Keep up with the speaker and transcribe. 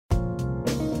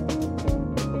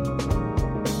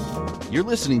You're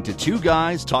listening to Two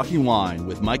Guys Talking Wine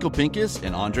with Michael Pincus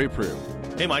and Andre Prue.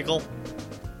 Hey, Michael.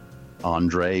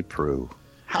 Andre Prue.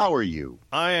 How are you?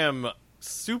 I am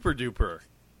super duper.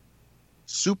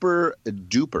 Super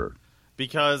duper.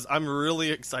 Because I'm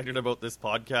really excited about this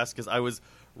podcast because I was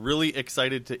really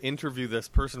excited to interview this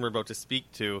person we're about to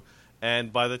speak to.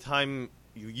 And by the time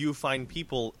you find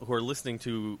people who are listening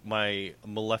to my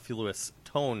mellifluous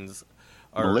tones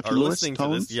are listening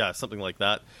tones? to this, yeah, something like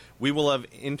that, we will have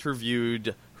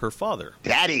interviewed her father.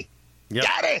 Daddy! Yep.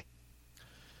 Daddy!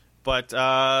 But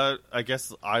I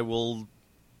guess I will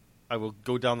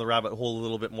go down the rabbit hole a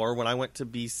little bit more when I went to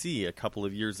BC a couple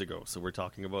of years ago. So we're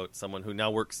talking about someone who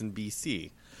now works in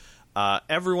BC.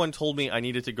 Everyone told me I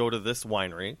needed to go to this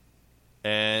winery,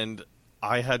 and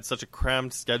I had such a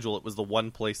crammed schedule, it was the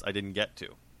one place I didn't get to.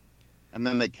 And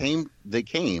then the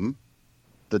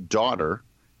daughter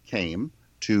came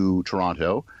to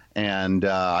Toronto, and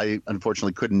I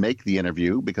unfortunately couldn't make the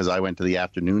interview because I went to the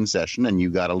afternoon session, and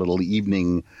you got a little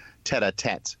evening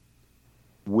tete-a-tete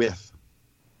with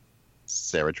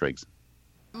Sara Triggs.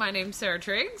 My name's Sara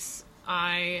Triggs.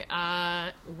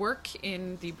 I work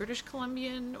in the British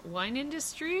Columbian wine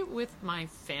industry with my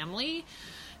family,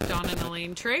 Don and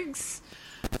Elaine Triggs,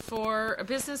 for a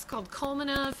business called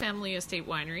Culmina Family Estate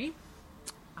Winery.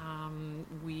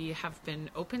 We have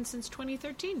been open since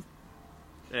 2013.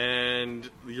 And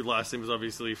your last name is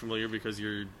obviously familiar because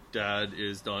your dad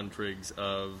is Don Triggs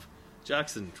of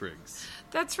Jackson Triggs.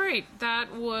 That's right.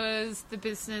 That was the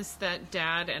business that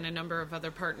Dad and a number of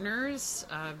other partners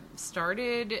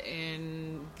started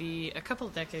a couple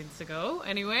of decades ago.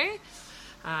 Anyway,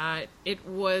 it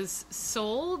was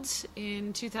sold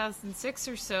in 2006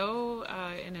 or so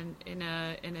in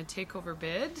a takeover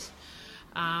bid.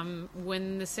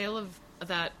 When the sale of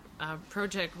that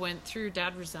project went through,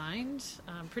 Dad resigned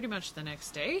pretty much the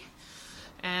next day,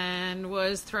 and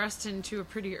was thrust into a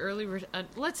pretty early,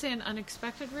 let's say an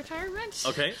unexpected retirement.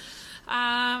 Okay.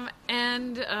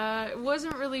 And it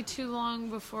wasn't really too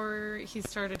long before he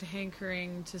started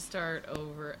hankering to start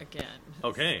over again.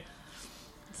 Okay.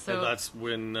 So, and that's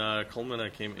when Culmina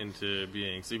came into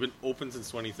being. So you've been open since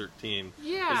 2013.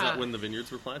 Yeah. Is that when the vineyards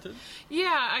were planted?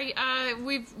 Yeah,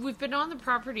 we've been on the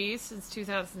property since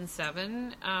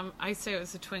 2007. I say it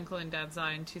was a twinkle in Dad's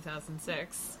eye in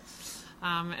 2006.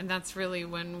 And that's really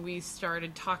when we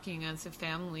started talking as a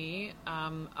family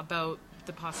about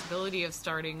the possibility of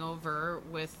starting over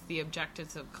with the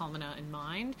objectives of Culmina in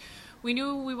mind. We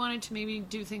knew we wanted to maybe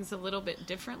do things a little bit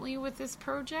differently with this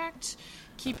project,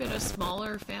 keep it a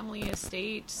smaller family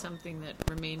estate, something that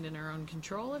remained in our own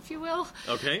control, if you will.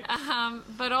 Okay.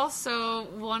 But also,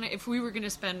 if we were going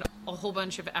to spend a whole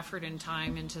bunch of effort and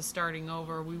time into starting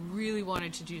over, we really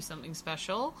wanted to do something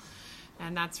special.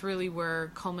 And that's really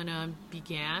where Culmina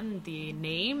began, the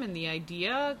name and the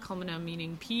idea. Culmina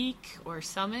meaning peak or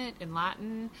summit in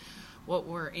Latin, what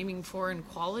we're aiming for in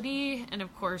quality, and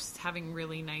of course having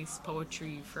really nice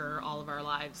poetry for all of our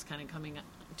lives kind of coming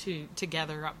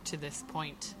together up to this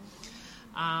point.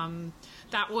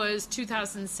 That was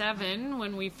 2007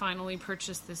 when we finally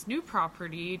purchased this new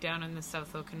property down in the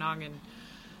South Okanagan.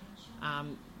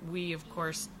 We, of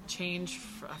course, changed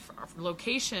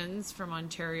locations from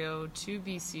Ontario to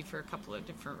BC for a couple of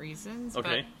different reasons.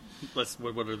 Okay.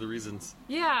 What are the reasons?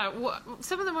 Yeah,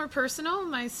 some of them were personal.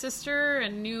 My sister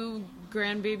and new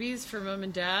grandbabies for Mom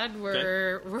and Dad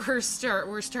were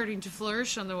starting to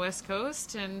flourish on the West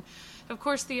Coast, and of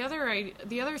course the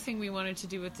other thing we wanted to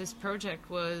do with this project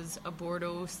was a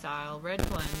Bordeaux style red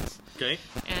blend. Okay.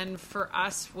 And for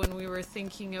us, when we were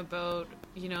thinking about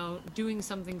doing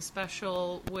something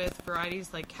special with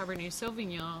varieties like Cabernet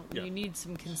Sauvignon, we need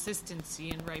some consistency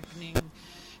in ripening.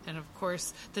 And of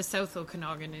course, the South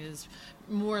Okanagan is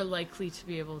more likely to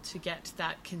be able to get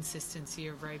that consistency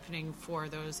of ripening for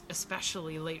those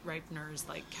especially late ripeners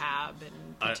like Cab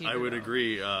and Petit I would Verdot.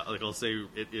 agree. I'll say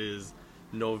it is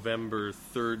November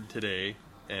 3rd today,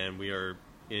 and we are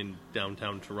in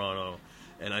downtown Toronto.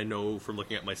 And I know from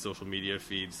looking at my social media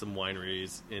feed, some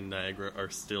wineries in Niagara are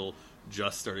still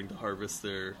just starting to harvest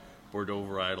their Bordeaux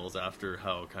varietals after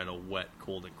how kind of wet,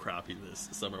 cold, and crappy this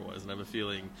summer was. And I have a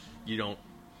feeling you don't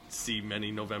see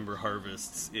many November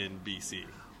harvests in BC.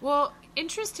 Well,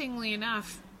 interestingly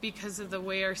enough, because of the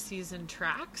way our season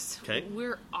tracks,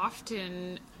 we're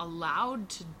often allowed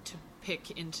to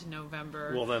pick into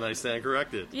November. Well, then I stand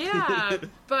corrected. Yeah,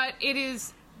 but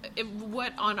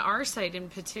what on our site in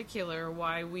particular,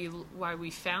 why we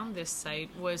found this site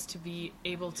was to be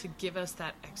able to give us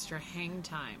that extra hang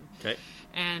time. Okay.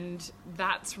 And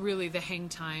that's really the hang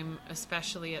time,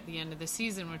 especially at the end of the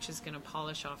season, which is going to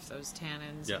polish off those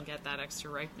tannins and get that extra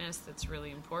ripeness that's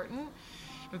really important.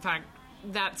 In fact,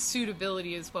 that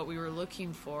suitability is what we were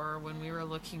looking for when we were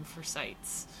looking for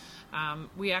sites.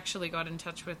 We actually got in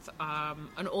touch with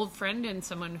an old friend and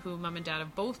someone who Mum and Dad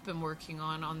have both been working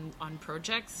on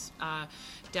projects.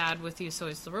 Dad with the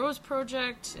Assoys La Rose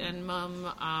project, and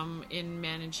Mum in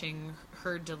managing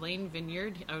her Delane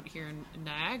vineyard out here in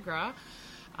Niagara.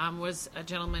 Was a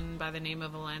gentleman by the name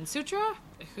of Alain Sutra,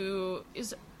 who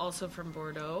is also from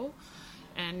Bordeaux.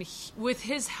 And with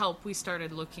his help, we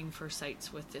started looking for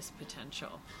sites with this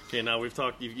potential. Okay, now we've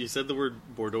talked, you said the word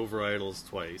Bordeaux varietals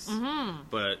twice,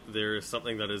 but there is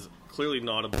something that is clearly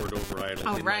not a Bordeaux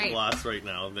varietal in my glass right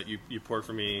now that you poured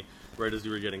for me right as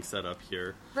you were getting set up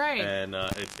here. Right. And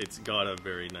it's got a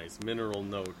very nice mineral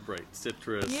note, bright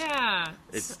citrus. Yeah.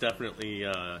 It's definitely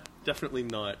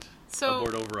not a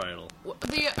Bordeaux varietal.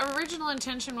 The original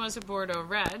intention was a Bordeaux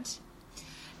red.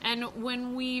 And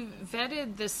when we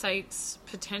vetted the site's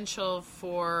potential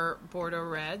for Bordeaux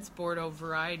reds, Bordeaux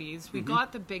varieties, we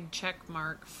got the big check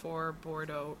mark for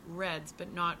Bordeaux reds,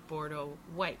 but not Bordeaux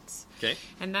whites. Okay.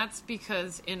 And that's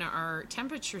because in our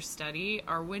temperature study,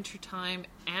 our wintertime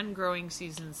and growing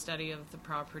season study of the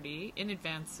property in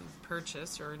advance of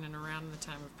purchase or in and around the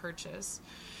time of purchase,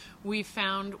 we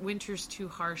found winters too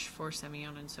harsh for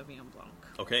Semillon and Sauvignon Blanc.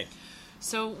 Okay.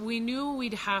 So we knew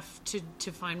we'd have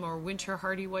to find more winter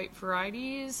hardy white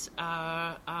varieties,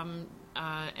 and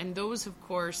those, of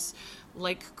course,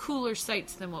 like cooler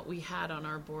sites than what we had on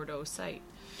our Bordeaux site.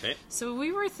 Okay. So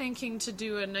we were thinking to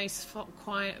do a nice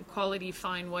quality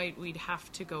fine white, we'd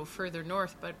have to go further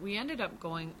north, but we ended up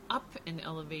going up in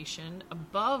elevation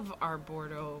above our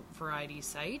Bordeaux variety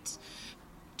site,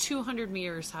 200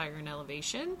 meters higher in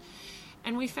elevation.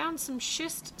 And we found some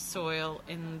schist soil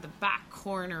in the back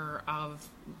corner of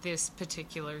this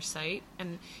particular site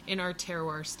and in our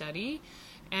terroir study.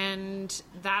 And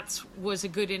that was a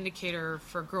good indicator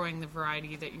for growing the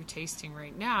variety that you're tasting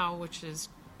right now, which is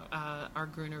our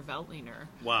Gruner Veltliner.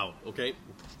 Wow, okay.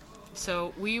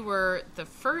 So we were the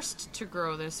first to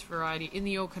grow this variety in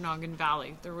the Okanagan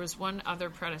Valley. There was one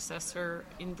other predecessor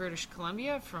in British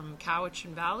Columbia from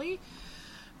Cowichan Valley.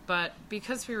 But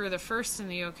because we were the first in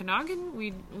the Okanagan,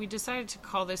 we decided to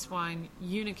call this wine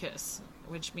Unicus,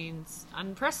 which means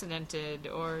unprecedented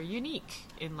or unique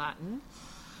in Latin,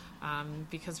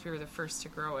 because we were the first to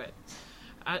grow it.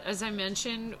 As I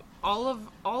mentioned, on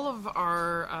all of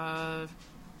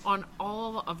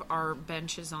our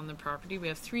benches on the property, we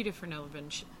have 3 different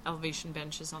elevation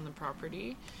benches on the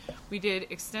property. We did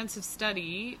extensive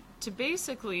study to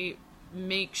basically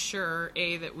make sure,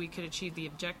 that we could achieve the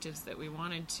objectives that we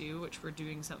wanted to, which were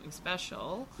doing something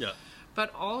special. Yeah.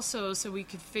 But also so we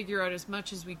could figure out as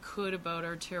much as we could about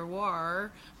our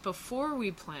terroir before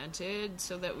we planted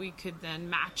so that we could then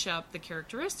match up the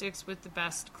characteristics with the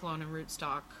best clone and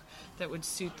rootstock that would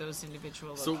suit those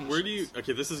individual locations. So where do you...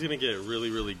 Okay, this is going to get really,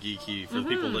 really geeky for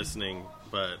people listening,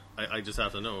 but I just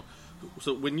have to know.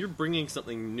 So when you're bringing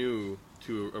something new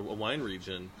to a wine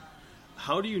region,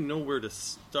 how do you know where to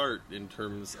start in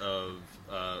terms of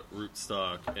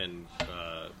rootstock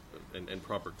and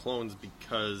proper clones?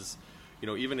 Because,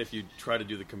 even if you try to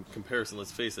do the comparison,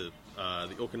 let's face it,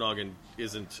 the Okanagan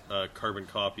isn't a carbon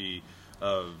copy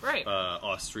of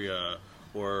Austria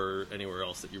or anywhere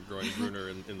else that you're growing Gruner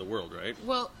in the world, right?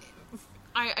 Well,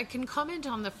 I can comment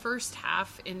on the first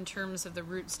half in terms of the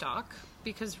rootstock,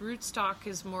 because rootstock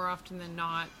is more often than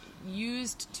not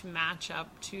used to match up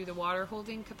to the water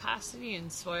holding capacity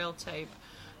and soil type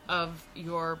of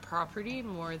your property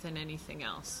more than anything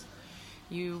else.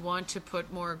 You want to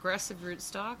put more aggressive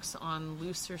rootstocks on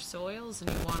looser soils, and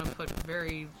you want to put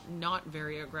not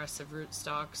very aggressive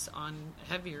rootstocks on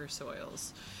heavier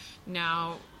soils.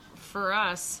 Now, for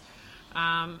us,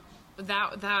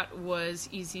 that was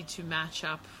easy to match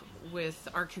up with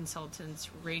our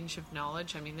consultant's range of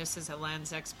knowledge. I mean, this is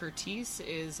Alain's expertise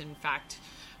is, in fact,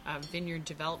 vineyard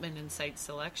development and site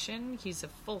selection. He's a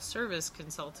full-service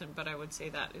consultant, but I would say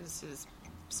that is his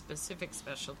specific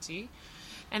specialty.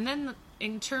 And then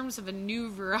in terms of a new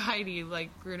variety like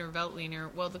Gruner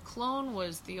Veltliner, well, the clone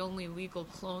was the only legal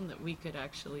clone that we could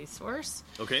actually source.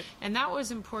 Okay. And that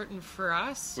was important for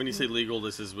us. When you say legal,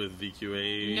 this is with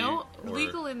VQA? No,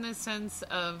 legal in the sense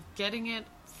of getting it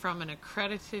from an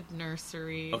accredited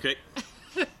nursery. Okay.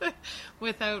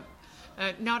 Without...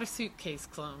 not a suitcase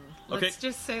clone. Let's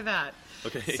just say that.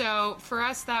 Okay. So for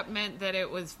us, that meant that it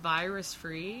was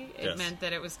virus-free. It Yes. meant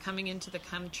that it was coming into the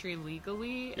country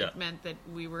legally. Yeah. It meant that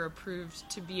we were approved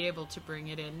to be able to bring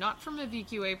it in, not from a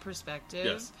VQA perspective,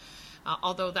 Yes.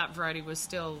 Although that variety was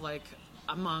still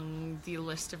among the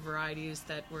list of varieties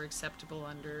that were acceptable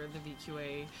under the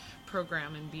VQA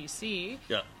program in BC.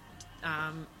 Yeah.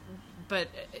 But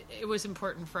it was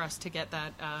important for us to get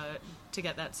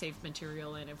that safe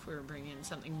material in if we were bringing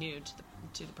something new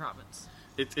to the province.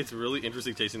 It's really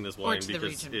interesting tasting this wine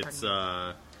because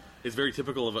it's very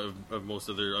typical of most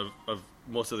of the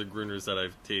Gruners that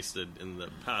I've tasted in the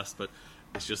past, but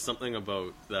it's just something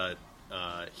about that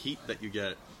heat that you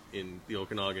get in the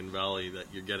Okanagan Valley that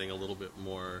you're getting a little bit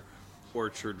more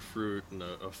orchard fruit and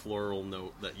a floral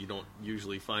note that you don't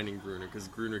usually find in Gruner, because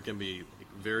Gruner can be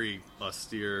very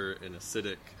austere and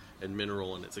acidic and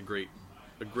mineral, and it's a great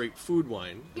food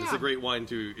wine. Yeah. It's a great wine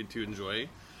to enjoy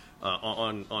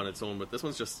on its own, but this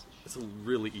one's it's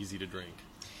really easy to drink.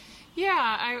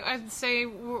 Yeah, I'd say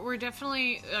we're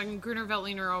definitely, Gruner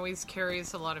Veltliner always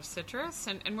carries a lot of citrus,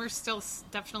 and we're still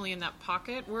definitely in that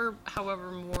pocket. We're,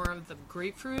 however, more of the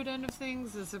grapefruit end of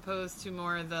things as opposed to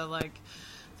more of the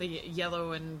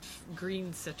yellow and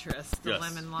green citrus, the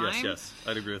lemon lime. Yes,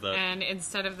 I'd agree with that. And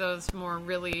instead of those more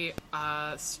really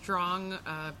strong,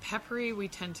 peppery, we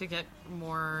tend to get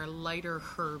more lighter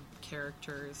herb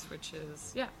characters, which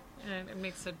is, and it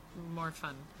makes it more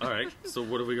fun. All right, so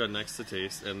what have we got next to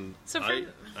taste? And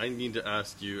I need to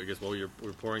ask you, I guess, while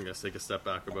we're pouring this, take a step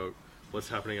back about what's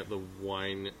happening at the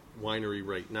winery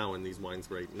right now and these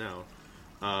wines right now.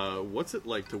 What's it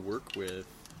like to work with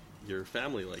your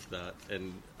family like that,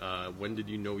 and when did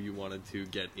you know you wanted to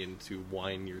get into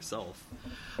wine yourself?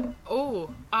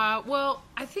 Well,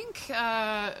 I think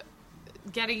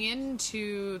getting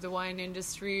into the wine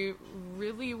industry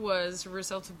really was a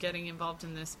result of getting involved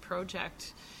in this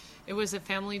project. It was a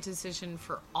family decision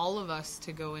for all of us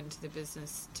to go into the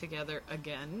business together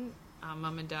again.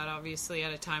 Mom and Dad obviously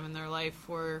at a time in their life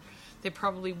where they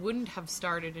probably wouldn't have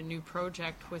started a new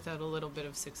project without a little bit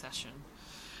of succession.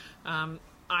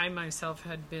 I myself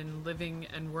had been living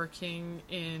and working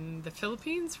in the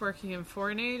Philippines, working in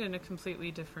foreign aid in a completely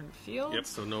different field. Yep,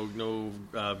 so no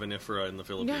vinifera in the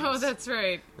Philippines. No, that's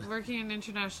right. Working in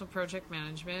international project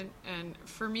management. And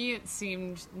for me, it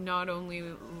seemed not only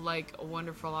like a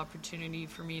wonderful opportunity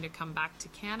for me to come back to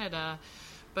Canada,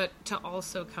 but to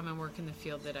also come and work in the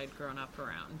field that I'd grown up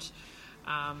around.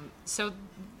 So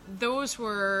those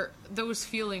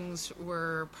feelings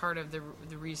were part of the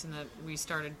reason that we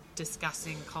started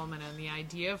discussing Culmina and the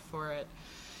idea for it.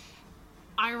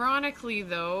 Ironically,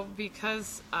 though,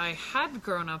 because I had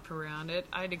grown up around it,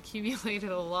 I'd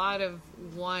accumulated a lot of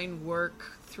wine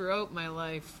work throughout my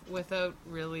life without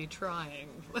really trying,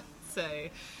 let's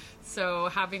say. So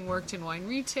having worked in wine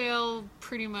retail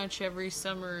pretty much every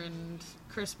summer and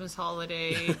Christmas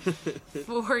holiday,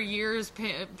 4 years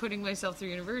putting myself through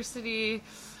university,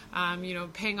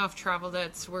 paying off travel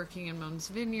debts, working in Mom's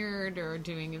Vineyard or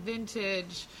doing a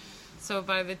vintage. So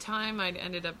by the time I'd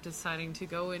ended up deciding to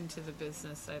go into the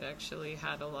business, I'd actually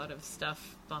had a lot of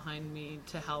stuff behind me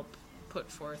to help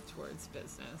put forth towards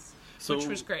business, which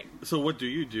was great. So what do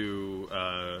you do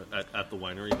at the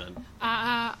winery then?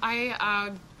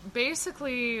 I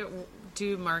basically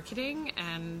do marketing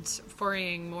and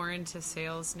foraying more into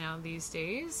sales now these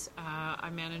days. I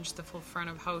manage the full front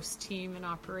of house team and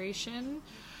operation,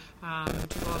 do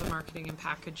all the marketing and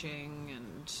packaging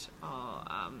and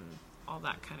all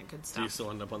that kind of good stuff. Do you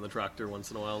still end up on the tractor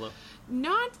once in a while though?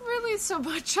 Not really so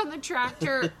much on the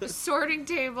tractor. Sorting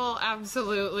table,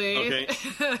 absolutely.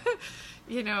 Okay.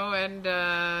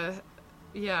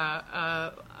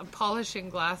 Polishing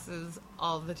glasses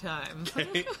all the time.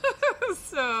 Okay.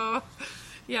 So,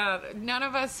 yeah, none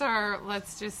of us are,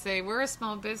 let's just say, we're a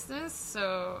small business,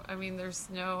 so, I mean, there's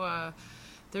no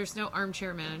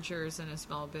armchair managers in a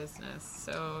small business.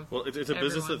 So, well, it's a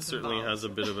business that certainly involved. has a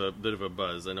bit of a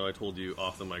buzz. I know I told you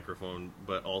off the microphone,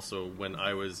 but also when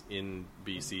I was in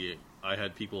BC, I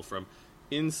had people from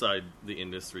inside the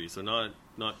industry, so not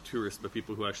tourists, but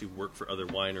people who actually work for other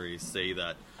wineries, say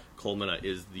that Culmina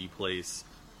is the place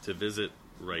to visit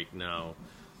right now.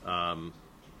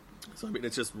 So, I mean,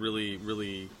 it's just really,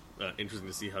 really interesting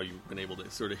to see how you've been able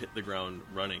to sort of hit the ground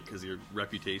running, because your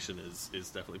reputation is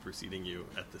definitely preceding you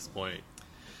at this point.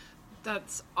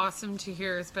 That's awesome to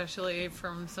hear, especially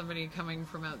from somebody coming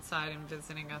from outside and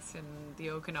visiting us in the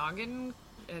Okanagan.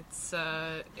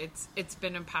 It's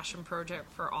been a passion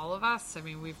project for all of us. I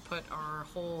mean, we've put our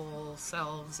whole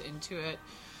selves into it,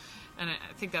 and I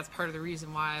think that's part of the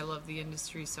reason why I love the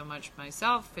industry so much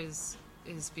myself is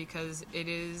because it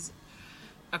is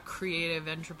a creative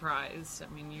enterprise.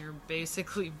 I mean, you're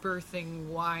basically birthing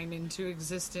wine into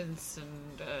existence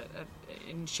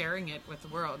and sharing it with the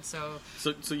world. So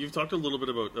you've talked a little bit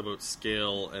about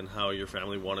scale and how your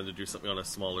family wanted to do something on a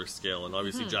smaller scale, and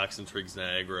obviously Jackson Triggs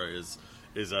Niagara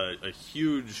is a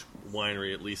huge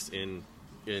winery, at least in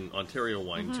Ontario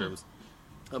wine terms.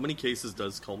 How many cases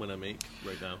does Culmina make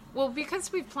right now? Well,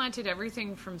 because we've planted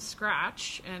everything from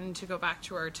scratch, and to go back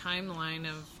to our timeline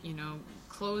of,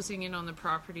 closing in on the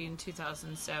property in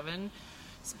 2007,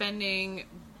 spending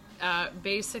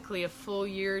basically a full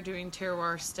year doing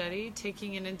terroir study,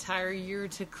 taking an entire year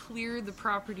to clear the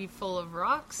property full of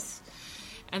rocks,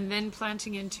 and then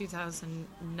planting in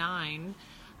 2009.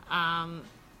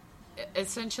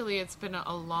 Essentially, it's been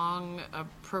a long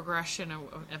progression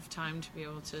of time to be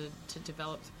able to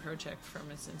develop the project from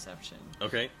its inception.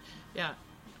 Okay. Yeah.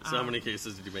 So how many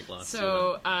cases did you make last year?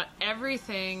 So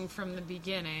everything from the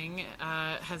beginning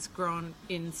has grown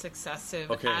in successive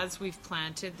as we've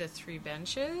planted the 3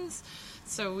 benches.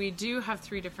 So we do have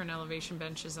 3 different elevation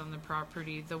benches on the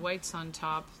property. The white's on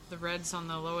top, the red's on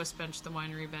the lowest bench, the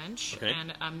winery bench,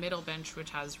 and a middle bench which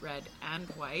has red and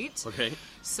white. Okay.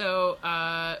 So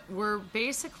we're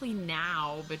basically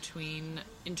now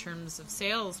in terms of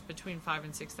sales, between 5,000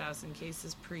 and 6,000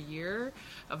 cases per year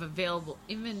of available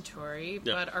inventory. Yep.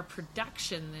 But our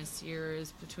production this year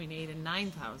is between 8,000 and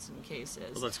 9,000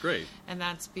 cases. Well, that's great. And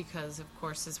that's because, of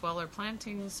course, as well, our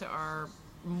plantings are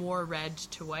more red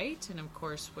to white, and of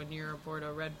course when you're a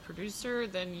Bordeaux red producer,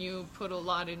 then you put a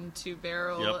lot into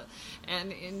barrel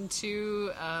and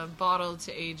into bottle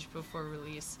to age before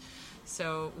release.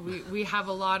 So we have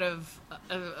a lot of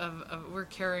we're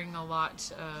carrying a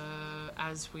lot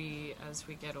as we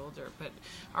get older, but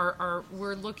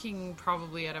we're looking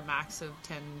probably at a max of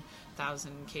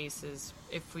 10,000 cases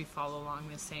if we follow along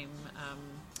the same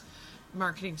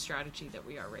marketing strategy that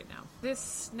we are right now.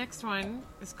 This next one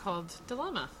is called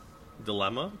Dilemma.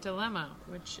 Dilemma,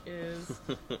 which is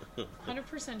 100%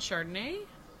 Chardonnay.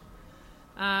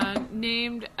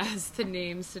 Named, as the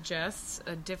name suggests,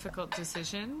 a difficult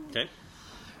decision. Okay.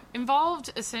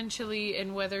 Involved essentially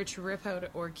in whether to rip out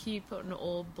or keep an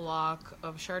old block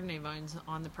of Chardonnay vines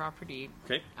on the property.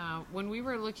 Okay. When we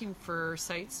were looking for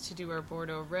sites to do our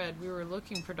Bordeaux Red, we were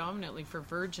looking predominantly for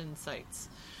virgin sites.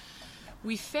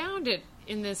 We found it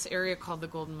in this area called the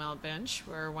Golden Mile Bench,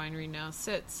 where our winery now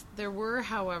sits. There were,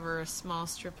 however, a small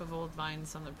strip of old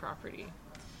vines on the property.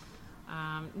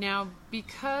 Now,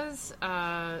 because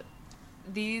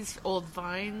these old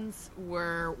vines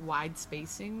were wide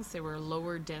spacings, they were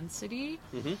lower density,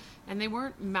 and they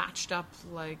weren't matched up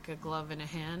like a glove in a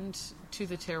hand to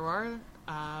the terroir,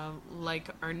 like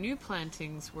our new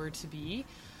plantings were to be.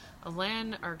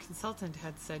 Alain, our consultant,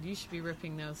 had said, you should be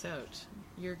ripping those out.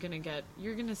 You're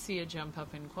gonna see a jump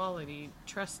up in quality.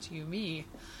 Trust you, me.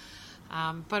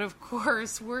 But of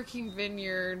course, working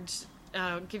vineyard,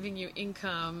 giving you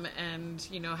income, and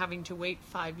having to wait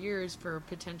 5 years for a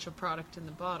potential product in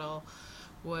the bottle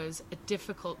was a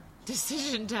difficult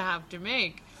decision to have to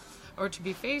make or to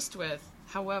be faced with.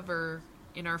 However,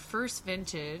 in our first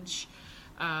vintage,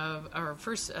 our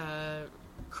first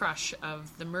crush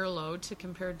of the Merlot to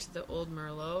compare to the old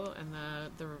Merlot, and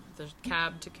the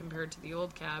cab to compare to the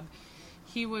old cab,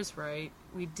 he was right.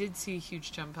 We did see a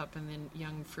huge jump up in the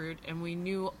young fruit, and we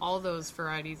knew all those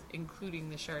varieties, including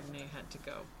the Chardonnay, had to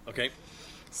go. Okay.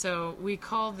 So we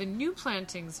call the new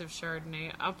plantings of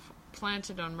Chardonnay up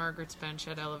planted on Margaret's Bench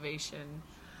at elevation,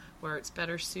 where it's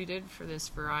better suited for this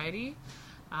variety.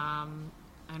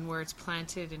 And where it's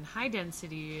planted in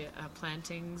high-density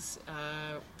plantings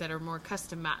that are more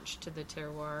custom-matched to the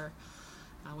terroir.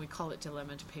 We call it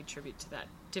Dilemma to pay tribute to that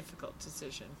difficult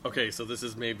decision. Okay, so this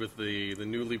is made with the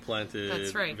newly planted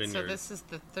That's right. vineyard. So this is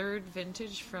the 3rd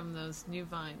vintage from those new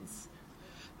vines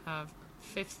of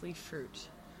 5th leaf fruit.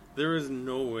 There is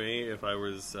no way if I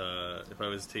was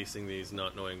tasting these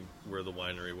not knowing where the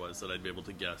winery was that I'd be able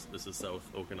to guess this is South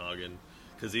Okanagan,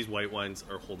 because these white wines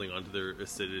are holding onto their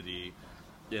acidity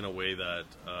in a way that,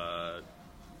 I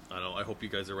don't know, I hope you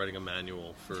guys are writing a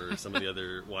manual for some of the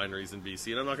other wineries in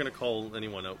BC. And I'm not going to call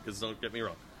anyone out, because don't get me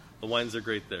wrong. The wines are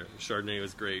great there. Chardonnay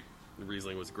was great. The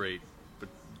Riesling was great. But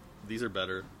these are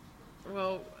better.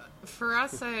 Well, for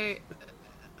us,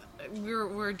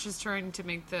 we're just trying to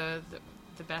make the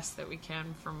best that we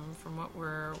can from what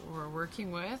we're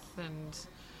working with, and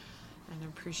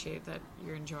appreciate that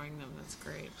you're enjoying them. That's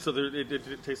great. So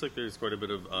it tastes like there's quite a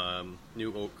bit of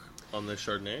new oak on the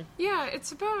Chardonnay? Yeah,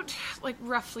 it's about,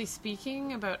 roughly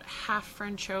speaking, about half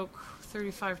French oak,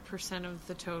 35% of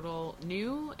the total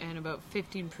new, and about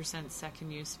 15%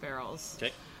 second use barrels.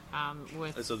 Okay.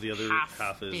 With so the other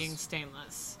half is being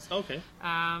stainless. Okay.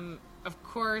 Of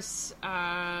course,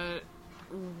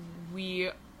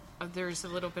 there's a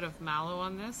little bit of mallow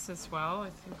on this as well.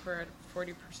 I think we're at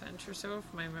 40% or so,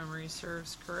 if my memory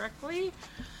serves correctly.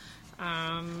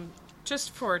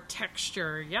 Just for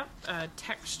texture,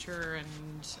 texture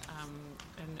and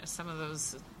some of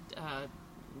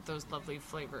those lovely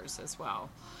flavors as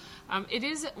well. It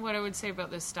is, what I would say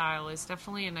about this style is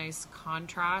definitely a nice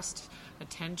contrast, a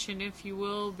tension, if you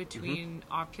will, between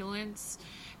opulence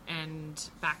and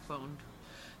backbone.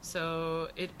 So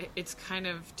it's kind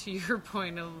of, to your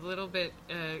point, a little bit,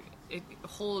 it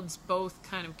holds both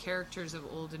kind of characters of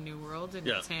Old and New World in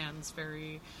its hands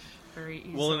very, very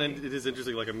easily. Well, and it is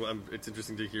interesting, like, it's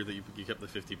interesting to hear that you kept the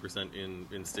 50%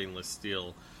 in stainless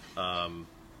steel.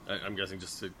 I'm guessing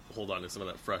just to hold on to some of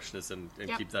that freshness and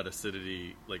keep that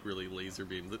acidity, like, really laser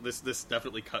beam. This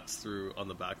definitely cuts through on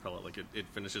the back palate. Like, it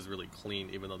finishes really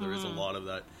clean, even though there is a lot of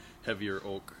that heavier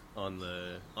oak on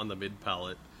the mid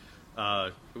palate.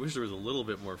 I wish there was a little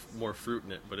bit more fruit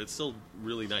in it, but it's still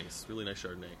really nice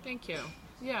Chardonnay. Thank you.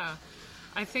 Yeah,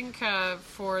 I think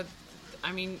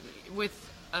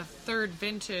with a third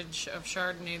vintage of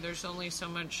Chardonnay, there's only so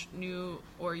much new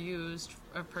or used,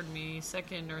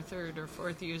 second or third or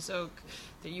fourth use oak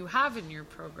that you have in your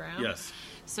program. Yes.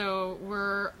 So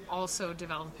we're also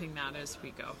developing that as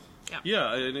we go. Yeah.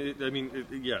 Yeah, and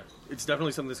it's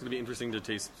definitely something that's going to be interesting to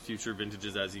taste future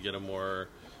vintages as you get a more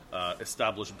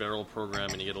established barrel program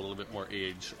and you get a little bit more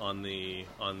age on the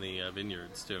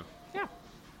vineyards too. Yeah.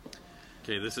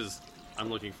 Okay, I'm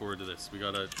looking forward to this. We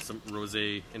got some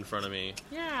rosé in front of me.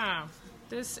 Yeah,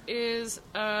 this is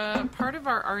part of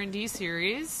our R&D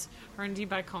series, R&D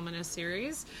by Culmina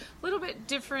series. A little bit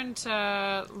different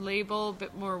label, a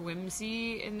bit more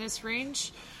whimsy in this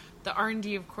range. The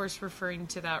R&D, of course, referring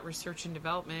to that research and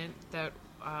development that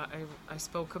I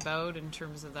spoke about in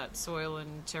terms of that soil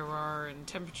and terroir and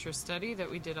temperature study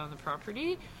that we did on the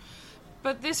property.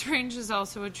 But this range is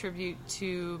also a tribute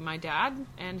to my dad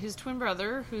and his twin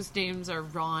brother, whose names are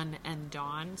Ron and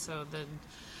Don. So the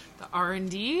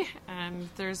R&D, and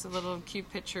there's a little cute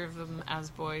picture of them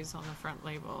as boys on the front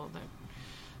label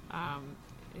that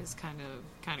is kind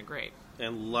of great.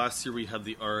 And last year we had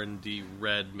the R&D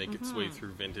red make its way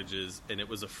through vintages, and it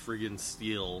was a friggin'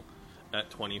 steal at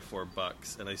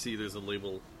 $24. And I see there's a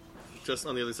label just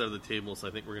on the other side of the table, so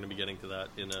I think we're going to be getting to that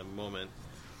in a moment.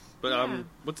 But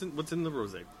what's in the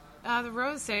rosé? The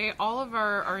rosé, all of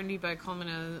our R&D by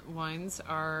Culmina wines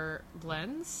are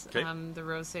blends, okay. The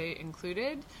rosé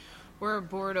included. We're a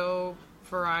Bordeaux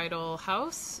varietal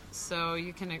house, so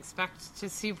you can expect to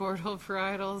see Bordeaux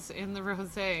varietals in the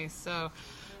rosé. So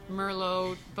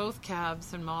Merlot, both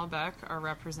Cabs and Malbec are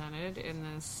represented in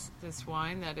this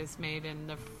wine that is made in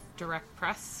the direct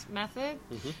press method.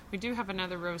 We do have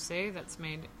another rosé that's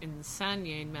made in the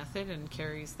Saignée method and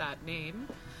carries that name.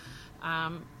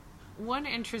 One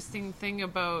interesting thing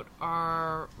about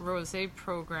our rosé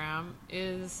program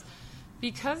is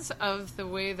because of the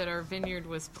way that our vineyard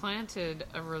was planted,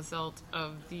 a result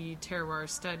of the terroir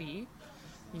study.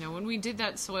 When we did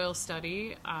that soil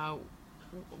study,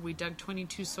 we dug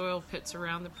 22 soil pits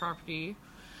around the property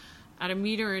at a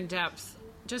meter in depth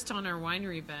just on our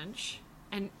winery bench,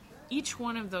 and each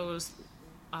one of those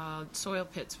soil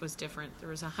pits was different. There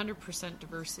was 100%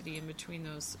 diversity in between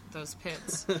those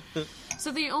pits.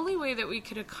 So the only way that we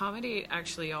could accommodate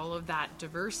actually all of that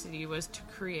diversity was to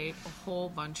create a whole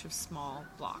bunch of small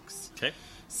blocks. Okay.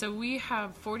 So we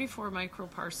have 44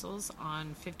 microparcels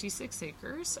on 56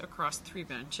 acres across 3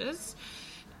 benches,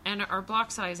 and our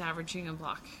block size averaging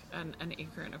an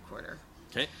acre and a quarter.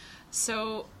 Okay.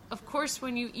 So, of course,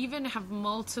 when you even have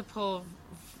multiple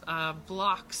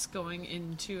blocks going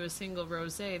into a single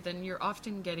rosé, then you're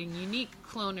often getting unique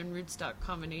clone and rootstock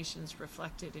combinations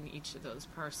reflected in each of those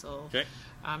parcels. Okay.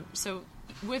 So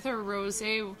with our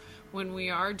rosé, when we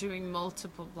are doing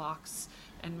multiple blocks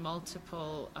and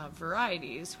multiple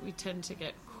varieties, we tend to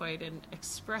get quite an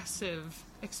expressive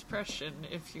expression,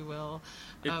 if you will,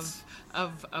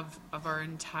 of our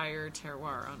entire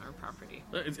terroir on our property.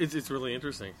 It's really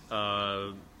interesting.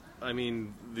 I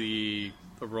mean, the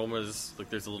aromas, like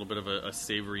there's a little bit of a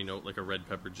savory note, like a red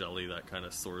pepper jelly that kind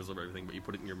of soars over everything, but you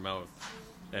put it in your mouth,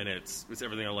 and it's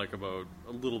everything I like about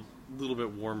a little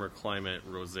bit warmer climate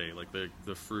rosé. Like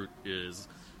the fruit is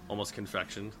almost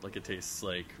confection, like it tastes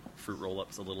like fruit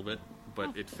roll-ups a little bit,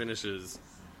 but it finishes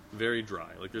very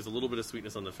dry. Like there's a little bit of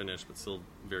sweetness on the finish, but still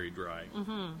very dry.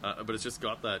 But it's just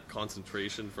got that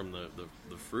concentration from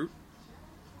the fruit.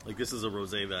 Like this is a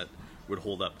rosé that would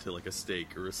hold up to like a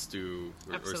steak or a stew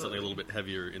or something a little bit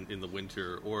heavier in the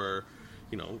winter, or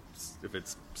if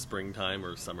it's springtime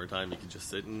or summertime, you could just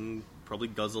sit and probably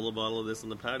guzzle a bottle of this on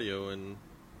the patio and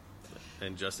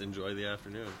just enjoy the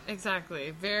afternoon.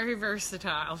 Exactly. Very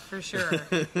versatile, for sure.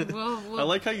 I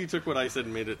like how you took what I said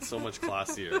and made it so much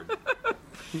classier.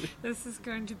 This is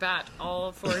going to bat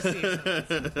all 4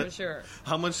 seasons for sure.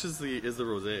 How much is the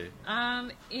rosé?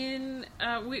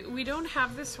 We don't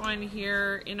have this one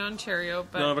here in Ontario,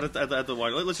 but No, but at the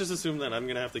wine. Let's just assume that I'm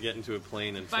going to have to get into a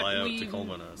plane and fly out to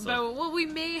Culmina. So. But we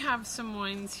may have some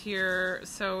wines here.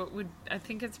 So I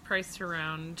think it's priced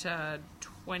around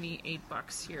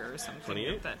 $28 here or something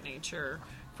 28? of that nature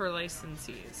for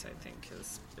licensees. I think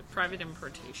is private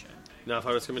importation. Now, if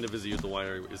I was coming to visit you at the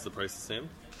winery, is the price the same?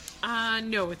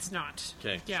 No, it's not.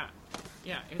 Okay. Yeah,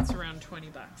 it's around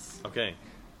 $20. Okay.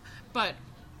 But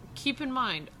keep in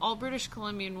mind, all British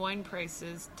Columbian wine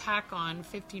prices tack on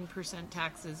 15%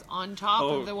 taxes on top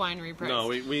of the winery price. No,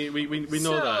 we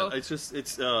know that.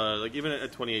 It's like even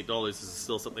at $28, this is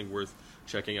still something worth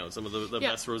checking out. Some of the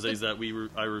best rosés that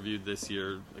I reviewed this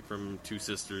year, like from Two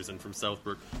Sisters and from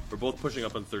Southbrook, were both pushing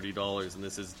up on $30, and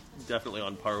this is definitely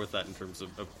on par with that in terms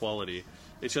of quality.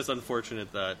 It's just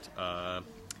unfortunate that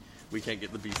we can't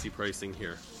get the BC pricing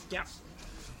here. Yeah.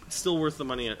 It's still worth the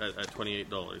money at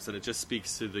 $28, and it just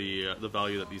speaks to the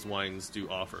value that these wines do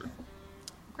offer.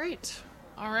 Great.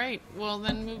 All right. Well,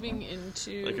 then moving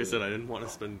into... Like I said, I didn't want to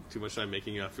spend too much time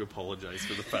making you have to apologize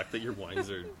for the fact that your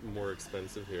wines are more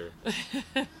expensive here.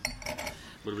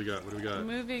 What do we got?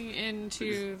 Moving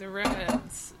into the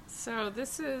reds. So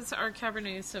this is our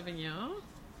Cabernet Sauvignon.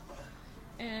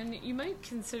 And you might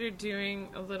consider doing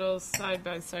a little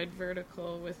side-by-side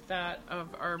vertical with that of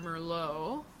our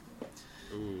Merlot.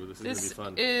 Ooh, this is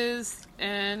going to be fun.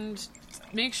 And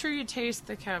make sure you taste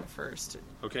the cab first.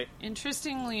 Okay.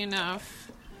 Interestingly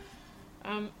enough,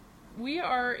 we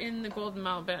are in the Golden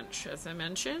Mile Bench, as I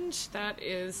mentioned. That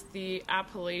is the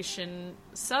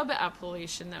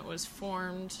sub-appellation that was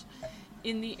formed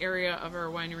in the area of our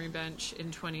winery bench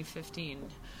in 2015.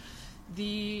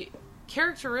 The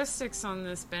characteristics on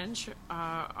this bench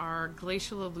are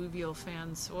glacial alluvial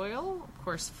fan soil, of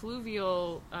course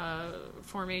fluvial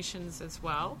formations as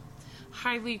well,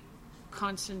 highly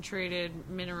concentrated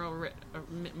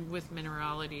with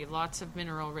minerality, lots of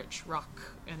mineral-rich rock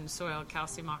and soil,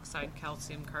 calcium oxide,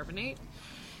 calcium carbonate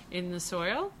in the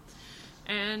soil,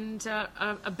 and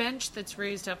a bench that's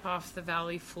raised up off the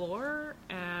valley floor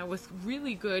with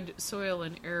really good soil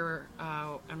and air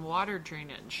and water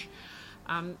drainage.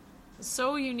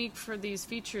 So unique for these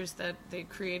features that they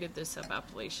created this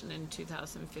sub-appellation in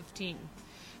 2015.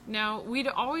 Now, we'd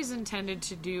always intended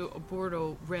to do a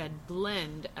Bordeaux red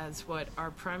blend as what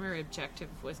our primary objective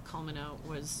with Culmina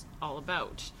was all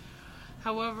about.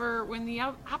 However, when the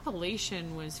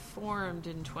appellation was formed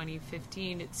in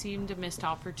 2015, it seemed a missed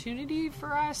opportunity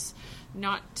for us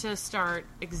not to start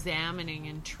examining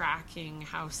and tracking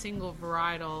how single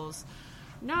varietals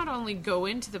not only go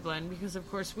into the blend, because of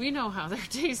course we know how they're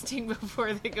tasting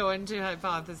before they go into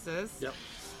hypothesis, Yep.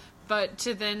 but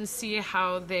to then see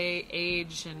how they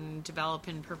age and develop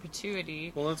in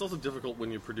perpetuity. Well, it's also difficult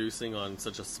when you're producing on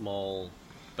such a small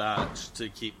batch to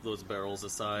keep those barrels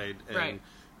aside. And, Right.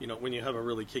 you know, when you have a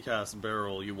really kick-ass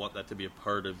barrel, you want that to be a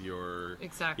part of your,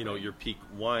 Exactly. you know, your peak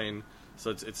wine. So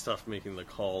it's tough making the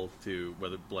call to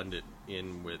whether blend it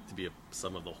in with to be a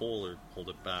sum of the whole or hold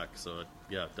it back. So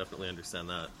yeah, definitely understand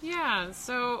that. Yeah,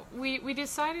 so we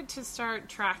decided to start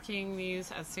tracking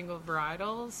these as single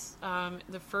varietals.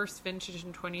 The first vintage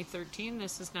in 2013,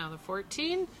 this is now the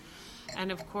 14. And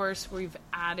of course, we've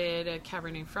added a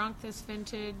Cabernet Franc this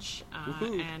vintage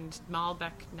and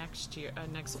Malbec next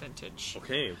vintage.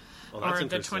 Okay. Well, that's or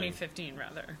the interesting. 2015,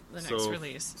 rather, the next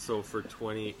release. So for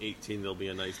 2018, there'll be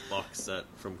a nice box set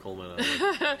from Culmina.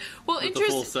 Well, with the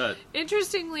full set.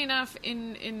 Interestingly enough,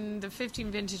 in the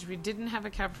 15 vintage, we didn't have a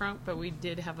Cab Franc, but we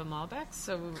did have a Malbec.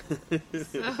 So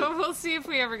we'll see if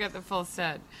we ever get the full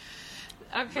set.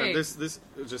 Okay. This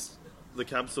just the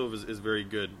Cab Sauv is very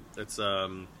good. It's a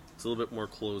little bit more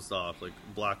closed off, like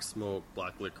black smoke,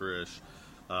 black licorice,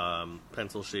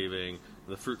 pencil shaving.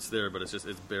 The fruit's there, but it's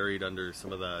buried under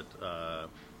some of that,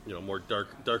 more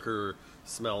darker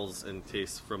smells and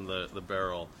tastes from the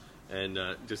barrel. And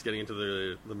just getting into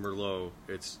the Merlot,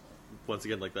 it's once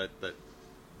again like that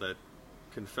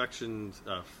confectioned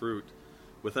fruit,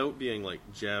 without being like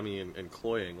jammy and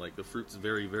cloying. Like the fruit's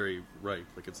very, very ripe.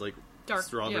 Like it's like Dark,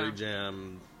 strawberry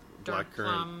jam, Dark black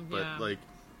currant, plum,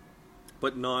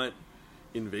 but not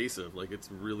invasive. Like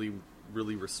it's really,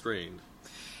 really restrained.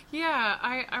 Yeah,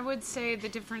 I would say the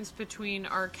difference between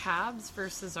our cabs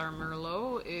versus our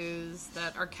Merlot is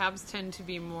that our cabs tend to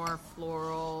be more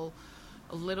floral,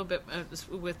 a little bit,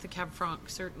 with the Cab Franc,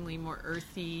 certainly more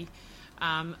earthy,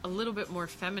 a little bit more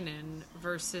feminine,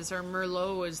 versus our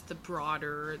Merlot is the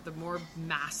broader, the more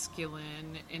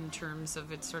masculine in terms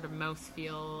of its sort of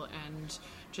mouthfeel and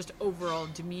just overall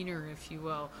demeanor, if you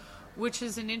will, which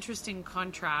is an interesting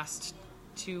contrast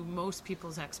to most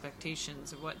people's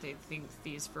expectations of what they think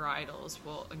these varietals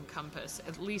will encompass,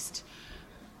 at least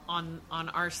on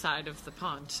our side of the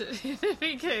pond. In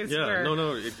any case,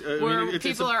 where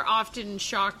people are often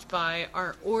shocked by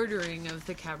our ordering of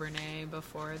the Cabernet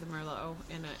before the Merlot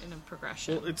in a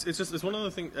progression. Well, it's one of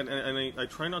the things, and I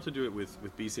try not to do it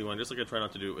with BC wine, just like I try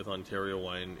not to do it with Ontario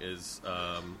wine. Is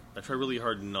I try really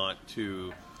hard not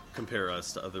to compare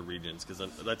us to other regions, because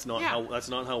that's not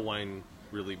how wine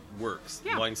really works.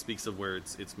 Yeah. Wine speaks of where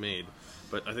it's made.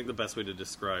 But I think the best way to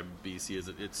describe BC is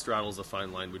it straddles a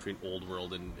fine line between old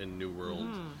world and new world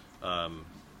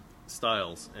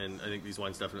styles. And I think these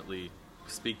wines definitely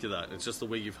speak to that. It's just the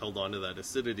way you've held on to that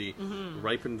acidity,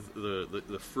 ripened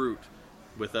the fruit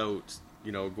without,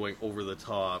 going over the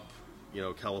top,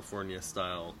 California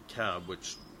style cab,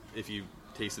 which if you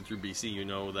taste it through BC, you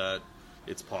know that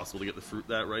it's possible to get the fruit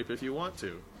that ripe if you want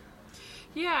to.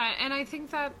 Yeah, and I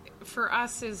think that for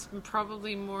us is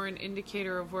probably more an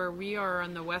indicator of where we are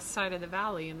on the west side of the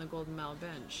valley in the Golden Mile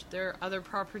Bench. There are other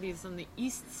properties on the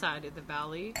east side of the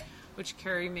valley which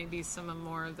carry maybe some of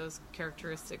more of those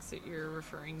characteristics that you're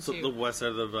referring to. So the west side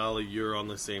of the valley, you're on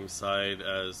the same side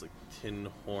as like Tin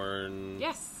Horn.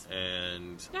 Yes.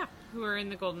 And who are in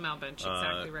the Golden Mile Bench,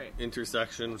 exactly right.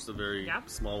 Intersection, which is a very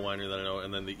small winery that I know,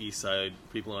 and then the east side,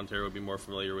 people in Ontario would be more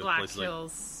familiar with Black places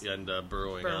Hills, like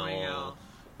Burrowing Owl,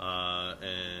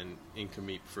 and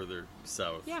Incomeep further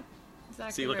south. Yeah,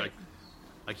 exactly. See, look, right.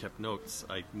 I kept notes.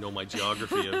 I know my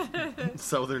geography of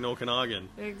southern Okanagan.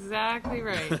 Exactly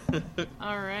right.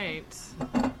 All right.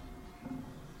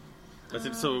 That's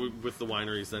it. So with the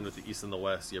wineries, then with the east and the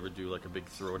west, you ever do like a big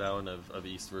throwdown of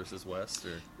east versus west,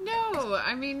 or? No,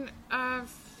 I mean, I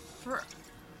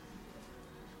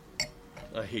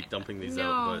hate dumping these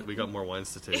out, but we got more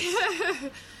wines to taste.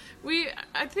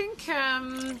 I think.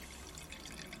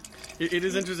 It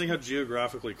is interesting how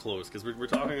geographically close, because we're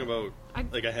talking about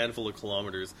like a handful of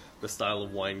kilometers, the style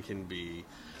of wine can be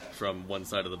from one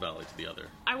side of the valley to the other.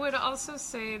 I would also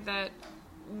say that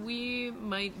we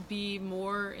might be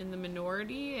more in the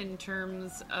minority in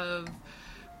terms of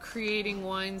creating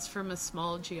wines from a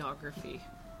small geography.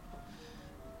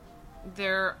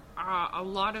 There are a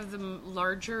lot of the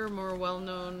larger, more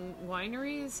well-known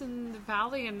wineries in the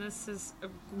valley, and this is a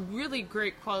really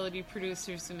great quality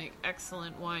producers who make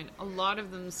excellent wine. A lot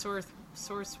of them source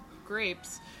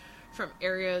grapes from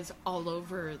areas all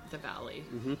over the valley.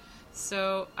 Mm-hmm.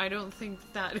 So I don't think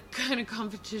that kind of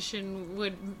competition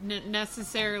would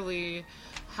necessarily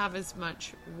have as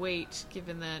much weight,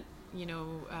 given that,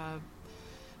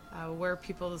 where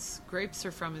people's grapes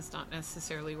are from is not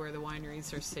necessarily where the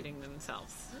wineries are sitting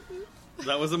themselves.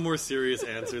 That was a more serious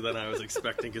answer than I was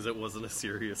expecting, because it wasn't a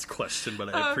serious question,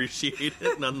 but I appreciate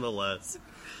it nonetheless.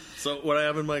 So what I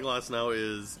have in my glass now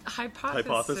is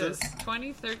Hypothesis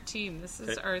 2013. This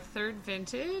is our third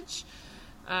vintage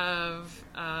of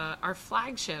our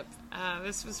flagship.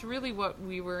 This was really what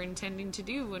we were intending to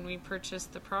do when we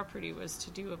purchased the property, was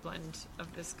to do a blend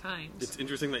of this kind. It's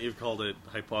interesting that you've called it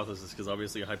hypothesis, because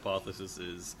obviously a hypothesis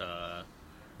is a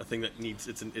thing that needs,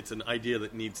 it's an idea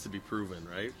that needs to be proven,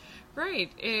 right?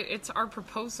 Right. It's our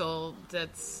proposal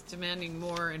that's demanding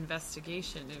more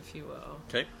investigation, if you will.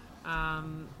 Okay.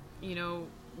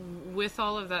 With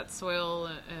all of that soil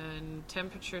and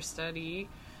temperature study,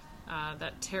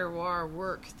 that terroir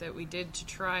work that we did to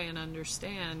try and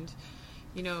understand,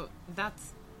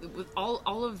 that's with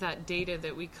all of that data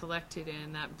that we collected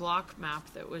in that block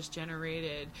map that was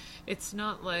generated. It's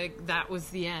not like that was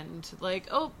the end, like,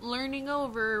 learning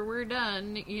over, we're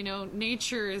done.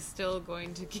 Nature is still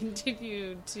going to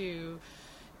continue to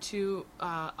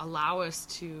allow us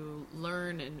to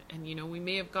learn, and we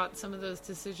may have got some of those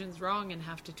decisions wrong and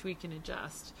have to tweak and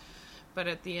adjust, but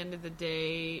at the end of the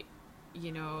day,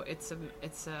 it's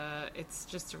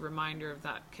just a reminder of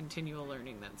that continual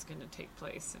learning that's going to take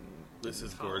place. And this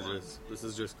is gorgeous. This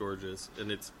is just gorgeous, and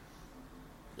it's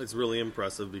really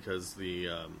impressive, because the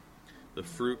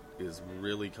fruit is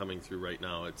really coming through right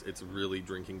now. It's really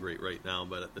drinking great right now,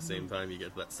 but at the same time, you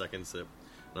get that second sip,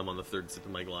 and I'm on the third sip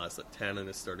of my glass. That tannin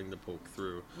is starting to poke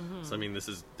through. Mm-hmm. So I mean, this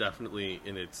is definitely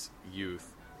in its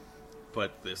youth,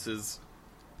 but this is,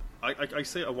 I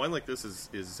say a wine like this is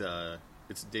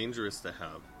it's dangerous to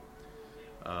have,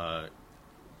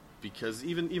 because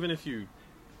even if you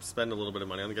spend a little bit of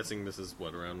money, I'm guessing this is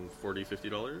around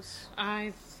 $40-50.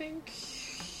 I think,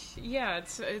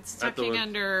 it's tucking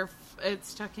under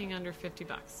 $50. Tucking under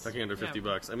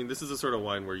 $50. I mean, this is a sort of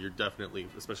wine where you're definitely,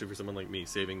 especially for someone like me,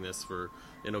 saving this for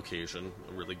an occasion,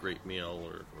 a really great meal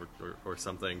or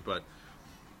something. But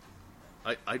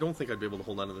I don't think I'd be able to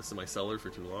hold on to this in my cellar for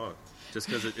too long, just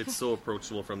because it's so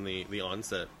approachable from the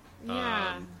onset.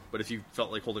 Yeah. But if you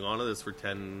felt like holding on to this for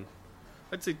 10,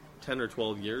 I'd say 10 or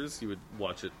 12 years, you would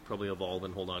watch it probably evolve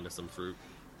and hold on to some fruit.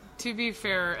 To be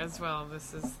fair as well,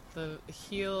 this is the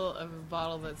heel of a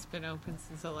bottle that's been open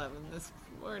since 11 this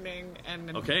morning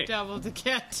and double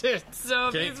decanted. So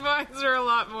these wines are a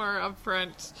lot more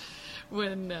upfront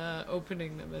when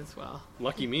opening them as well.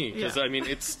 Lucky me, because I mean,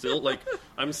 it's still like,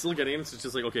 I'm still getting it. It's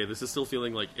just like, okay, this is still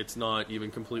feeling like it's not even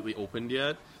completely opened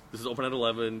yet. This is open at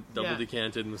 11, double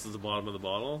decanted, and this is the bottom of the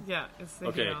bottle. Yeah, it's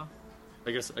the heel.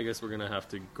 I guess we're gonna have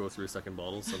to go through a second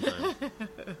bottle sometime.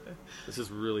 This is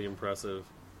really impressive.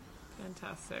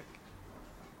 Fantastic.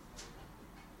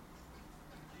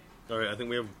 All right, I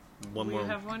think we have one more. We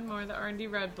have one more, the R&D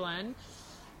Red Blend.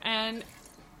 And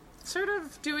sort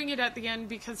of doing it at the end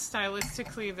because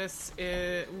stylistically this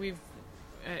is,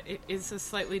 it is a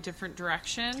slightly different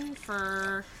direction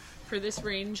for this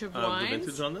range of wines. The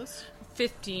vintage on this?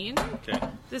 15. Okay.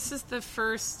 This is the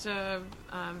first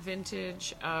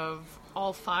vintage of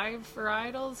all 5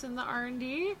 varietals in the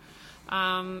R&D.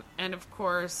 And of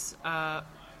course,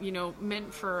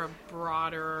 meant for a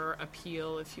broader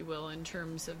appeal, if you will, in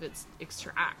terms of its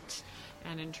extract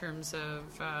and in terms of,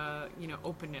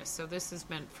 openness. So this is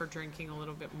meant for drinking a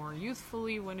little bit more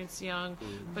youthfully when it's young,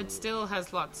 but still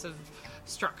has lots of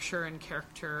structure and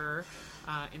character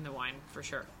in the wine, for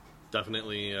sure.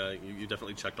 Definitely, you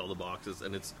definitely checked all the boxes,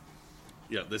 and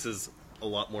this is a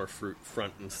lot more fruit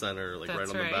front and center, like right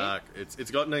on the back.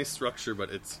 It's got nice structure, but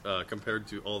it's compared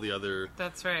to all the other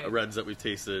reds that we've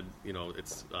tasted,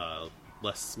 it's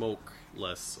less smoke,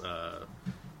 less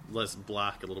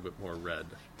black, a little bit more red.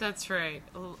 That's right.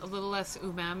 A little less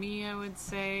umami, I would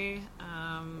say,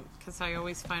 because I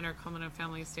always find our Culmina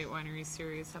Family Estate Winery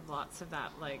series have lots of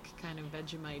that, like, kind of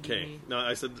Vegemite-y. Okay. No,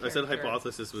 I said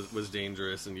hypothesis was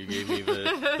dangerous, and you gave me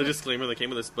the disclaimer that came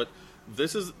with this, but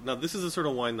this is a sort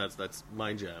of wine that's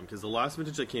my jam, because the last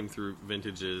vintage that came through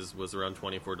vintages was around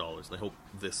 $24, and I hope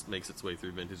this makes its way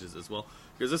through vintages as well,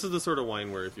 because this is the sort of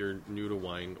wine where if you're new to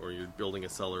wine, or you're building a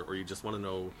cellar, or you just want to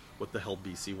know what the hell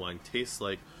BC wine tastes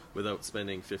like without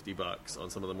spending $50 on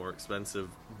some of the more expensive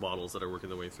bottles that are working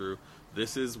their way through,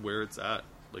 this is where it's at.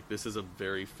 Like, this is a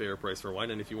very fair price for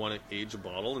wine, and if you want to age a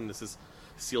bottle, and this is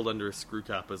sealed under a screw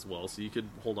cap as well, so you could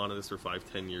hold on to this for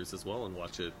 5-10 years as well and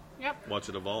watch it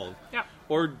evolve. Yep.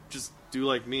 Or just do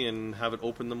like me and have it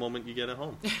open the moment you get it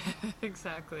home.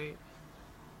 Exactly.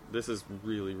 This is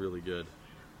really, really good.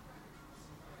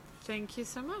 Thank you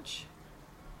so much.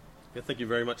 Yeah, thank you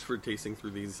very much for tasting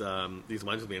through these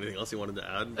wines with me. Anything else you wanted to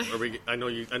add? I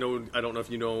don't know if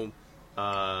you know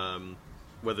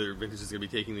whether Vintage is going to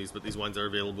be taking these, but these wines are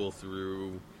available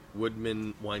through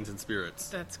Woodman Wines and Spirits.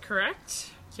 That's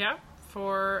correct. Yeah,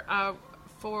 for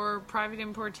private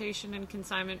importation and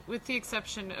consignment, with the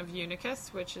exception of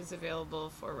Unicus, which is available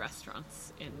for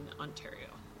restaurants in Ontario.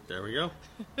 There we go.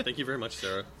 Thank you very much,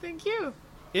 Sarah. Thank you.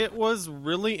 It was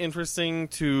really interesting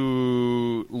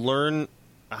to learn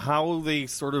how they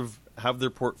sort of have their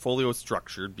portfolio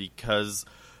structured, because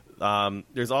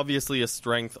there's obviously a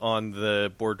strength on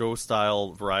the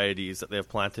Bordeaux-style varieties that they have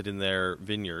planted in their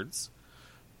vineyards.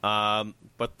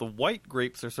 But the white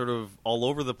grapes are sort of all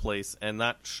over the place, and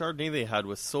that Chardonnay they had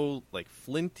was so, like,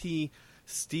 flinty,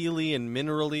 steely, and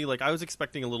minerally. Like, I was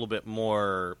expecting a little bit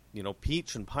more,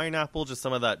 peach and pineapple, just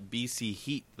some of that BC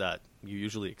heat that you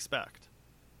usually expect.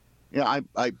 Yeah,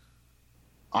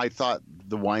 I thought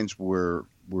the wines were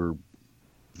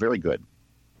very good.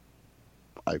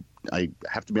 I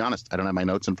have to be honest. I don't have my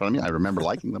notes in front of me. I remember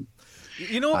liking them.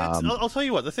 I'll tell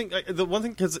you what. The one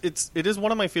thing, because it is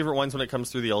one of my favorite wines when it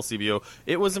comes through the LCBO.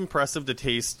 It was impressive to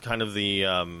taste kind of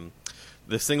the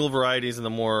single varieties and the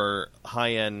more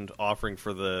high end offering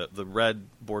for the red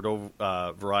Bordeaux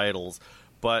varietals.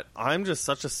 But I'm just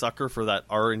such a sucker for that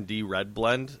R&D red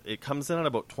blend. It comes in at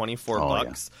about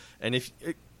 $24, and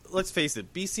let's face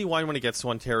it, BC wine when it gets to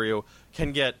Ontario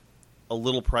can get a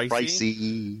little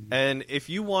pricey. And if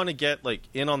you want to get like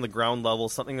in on the ground level,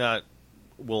 something that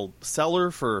will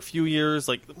cellar for a few years,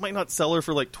 like it might not cellar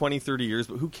for like 20-30 years,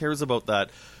 but who cares about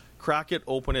that? Crack it,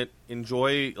 open it,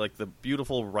 enjoy like the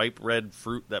beautiful ripe red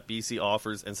fruit that BC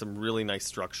offers, and some really nice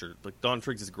structure. Like Don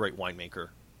Triggs is a great winemaker.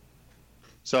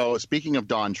 So speaking of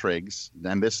Don Triggs,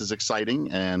 and this is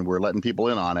exciting, and we're letting people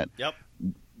in on it. Yep.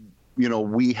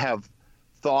 We have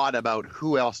thought about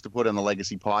who else to put in the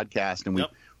Legacy podcast, and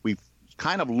we've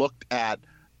kind of looked at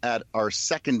our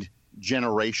second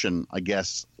generation, I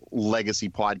guess, Legacy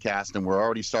podcast, and we're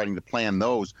already starting to plan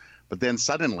those. But then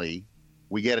suddenly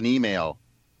we get an email,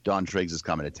 Don Triggs is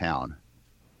coming to town.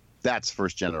 That's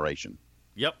first generation.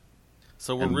 Yep.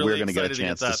 So we're going to get a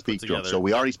chance to speak to him. So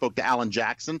we already spoke to Alan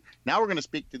Jackson. Now we're going to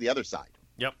speak to the other side.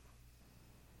 Yep.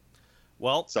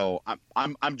 Well, so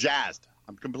I'm jazzed.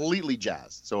 I'm completely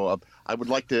jazzed. So I would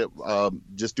like to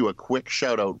just do a quick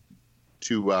shout out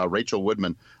to Rachel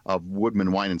Woodman of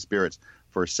Woodman Wine and Spirits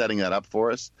for setting that up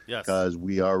for us. Yes, because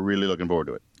we are really looking forward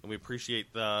to it. And we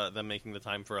appreciate them making the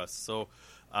time for us. So,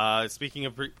 speaking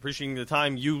of appreciating the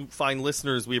time, you fine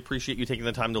listeners, we appreciate you taking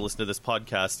the time to listen to this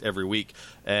podcast every week.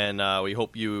 And we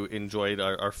hope you enjoyed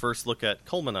our first look at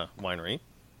Culmina Winery.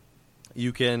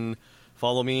 You can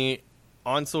follow me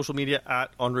on social media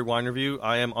at Andre Wine Review.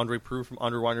 I am Andre Prue from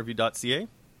AndreWineReview.ca.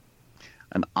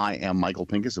 And I am Michael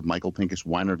Pincus of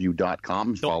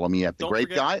MichaelPincusWineReview.com. Follow me at The Grape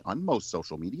Guy on most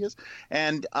social medias.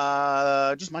 And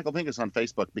just Michael Pincus on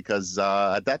Facebook, because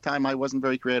at that time I wasn't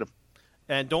very creative.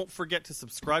 And don't forget to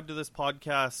subscribe to this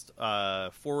podcast,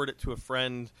 forward it to a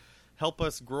friend. Help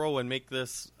us grow and make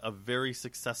this a very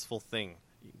successful thing,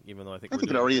 even though I think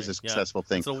it already is a successful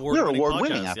thing. We're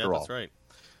award-winning after all. That's right.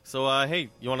 So, hey,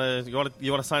 you want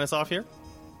to sign us off here?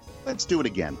 Let's do it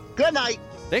again. Good night.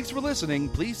 Thanks for listening.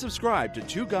 Please subscribe to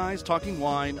Two Guys Talking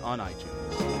Wine on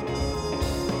iTunes.